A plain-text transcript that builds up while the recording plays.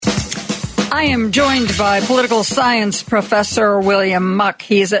I am joined by political science professor William Muck.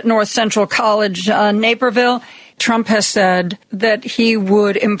 He's at North Central College, Naperville. Trump has said that he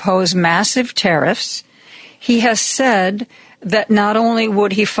would impose massive tariffs. He has said that not only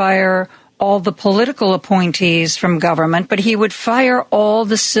would he fire all the political appointees from government, but he would fire all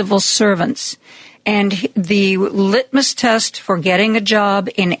the civil servants. And the litmus test for getting a job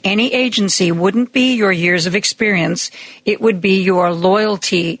in any agency wouldn't be your years of experience. It would be your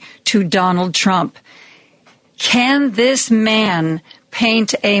loyalty to Donald Trump. Can this man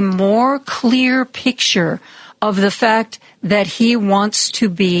paint a more clear picture of the fact that he wants to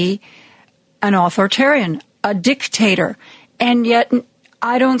be an authoritarian, a dictator? And yet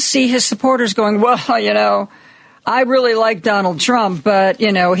I don't see his supporters going, well, I really like Donald Trump, but,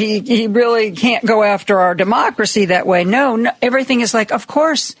 he really can't go after our democracy that way. No, everything is like, of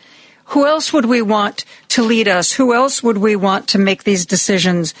course. Who else would we want to lead us? Who else would we want to make these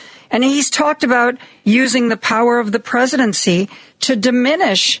decisions? And he's talked about using the power of the presidency to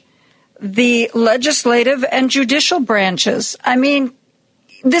diminish the legislative and judicial branches. I mean,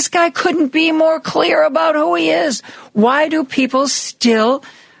 this guy couldn't be more clear about who he is. Why do people still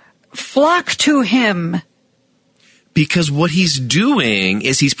flock to him? Because what he's doing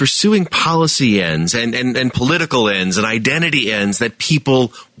is he's pursuing policy ends and political ends and identity ends that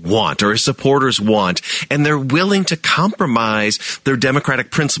people want or his supporters want, and they're willing to compromise their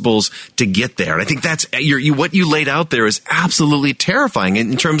democratic principles to get there. And I think that's what you laid out there is absolutely terrifying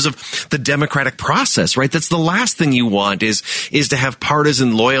in terms of the democratic process, right? That's the last thing you want is to have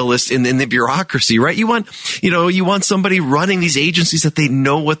partisan loyalists in the bureaucracy, right? You want somebody running these agencies that they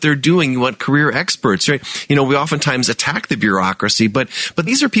know what they're doing. You want career experts, right? We oftentimes attack the bureaucracy, but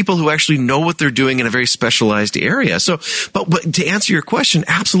these are people who actually know what they're doing in a very specialized area. So, but to answer your question,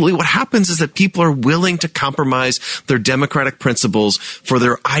 absolutely, what happens is that people are willing to compromise their democratic principles for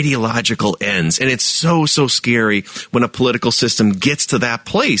their ideological ends. And it's so scary when a political system gets to that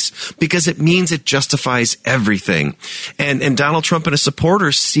place because it means it justifies everything. And Donald Trump and his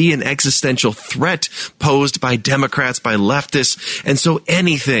supporters see an existential threat posed by Democrats, by leftists. And so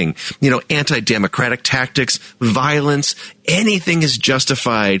anything, anti-democratic tactics, violence, anything is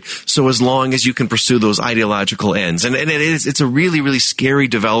justified so as long as you can pursue those ideological ends. And it's a really, really scary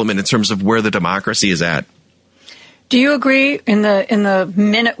development in terms of where the democracy is at. Do you agree in the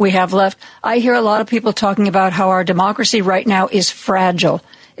minute we have left? I hear a lot of people talking about how our democracy right now is fragile.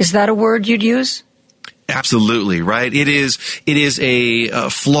 Is that a word you'd use? Absolutely, right? It is a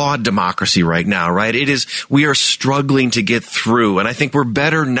flawed democracy right now, right? We are struggling to get through. And I think we're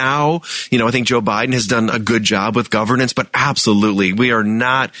better now. I think Joe Biden has done a good job with governance, but absolutely, we are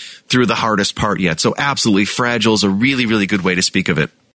not through the hardest part yet. So absolutely, fragile is a really, really good way to speak of it.